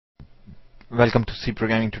Welcome to C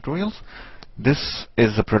Programming Tutorials. This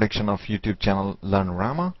is a production of YouTube channel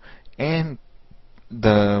Learnorama and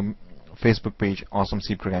the Facebook page Awesome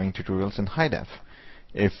C Programming Tutorials in High Def.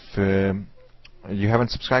 If you haven't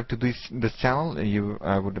subscribed to this channel,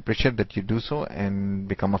 I would appreciate that you do so and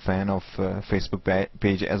become a fan of Facebook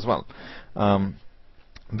page as well.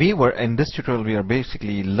 In this tutorial we are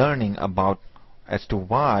basically learning about as to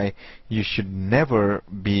why you should never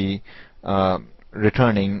be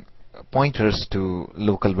returning pointers to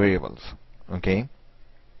local variables. Okay,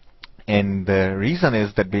 and the reason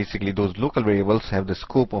is that basically those local variables have the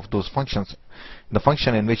scope of those functions, the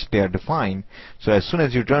function in which they are defined. So as soon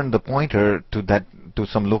as you turn the pointer to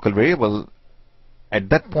some local variable, at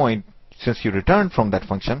that point, since you return from that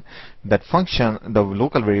function, the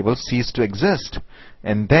local variable ceases to exist.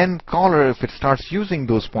 And then caller, if it starts using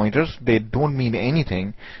those pointers, they don't mean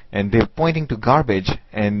anything and they're pointing to garbage,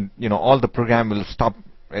 and all the program will stop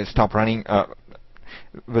running,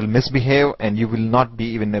 will misbehave, and you will not be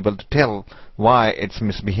even able to tell why it's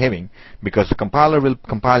misbehaving, because the compiler will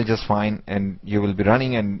compile just fine and you will be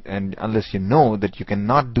running, and unless you know that you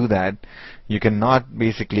cannot do that, you cannot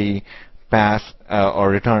basically pass or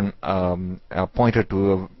return a pointer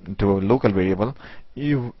to a local variable,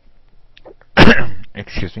 you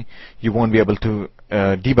excuse me, you won't be able to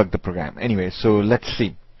debug the program. Anyway, so let's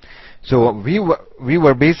see. So we were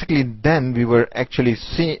actually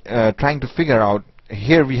trying to figure out.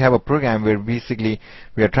 Here we have a program where basically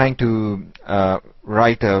we are trying to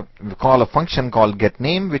call a function called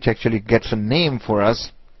getName, which actually gets a name for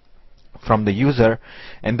us from the user,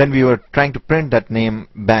 and then we were trying to print that name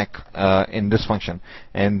back in this function.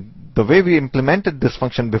 And the way we implemented this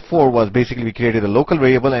function before was basically we created a local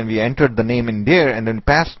variable and we entered the name in there and then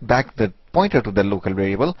passed back the pointer to the local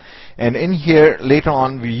variable, and in here later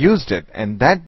on we used it, and that